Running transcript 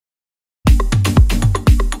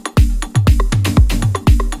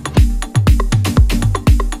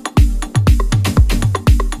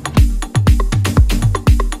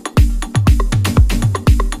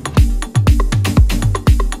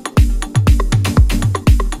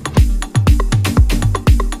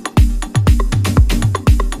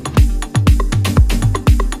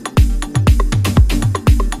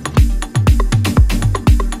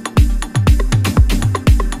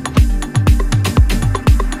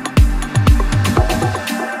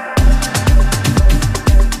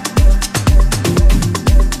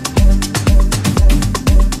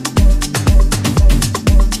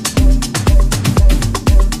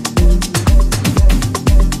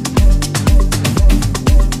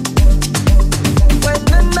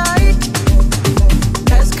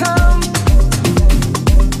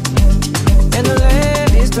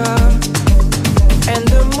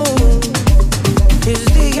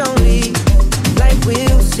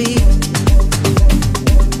sea.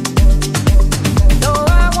 No,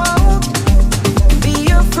 I won't be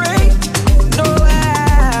afraid. No,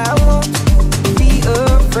 I won't be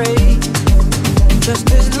afraid.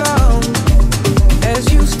 Just as long as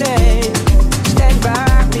you stand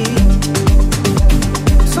by me.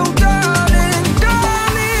 So darling,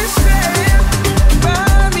 darling, stand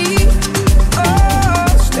by me. Oh,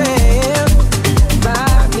 stand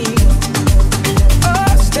by me.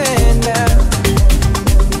 Oh, stand now.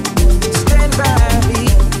 Stand by me.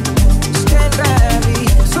 Stand by me.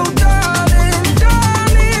 So darling,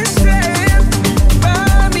 darling, stand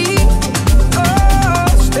by me. Oh,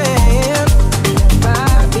 stand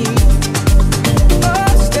by me.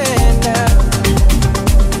 Oh, stand now.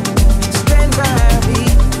 Stand by me.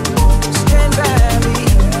 Stand by me.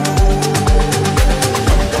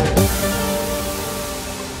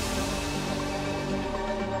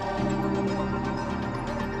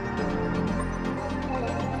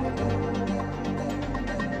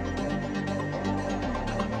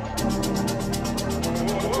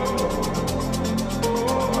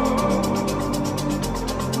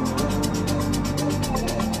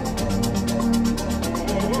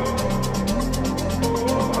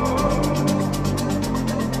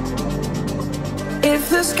 If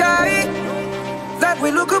the sky that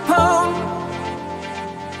we look upon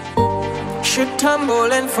should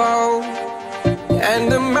tumble and fall,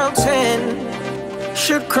 and the mountain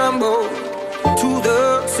should crumble to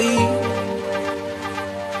the sea,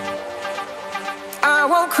 I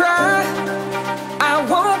won't cry, I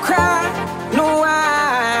won't cry, no,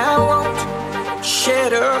 I won't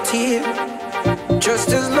shed a tear. Just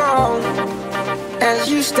as long as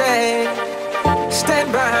you stand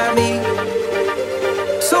by me.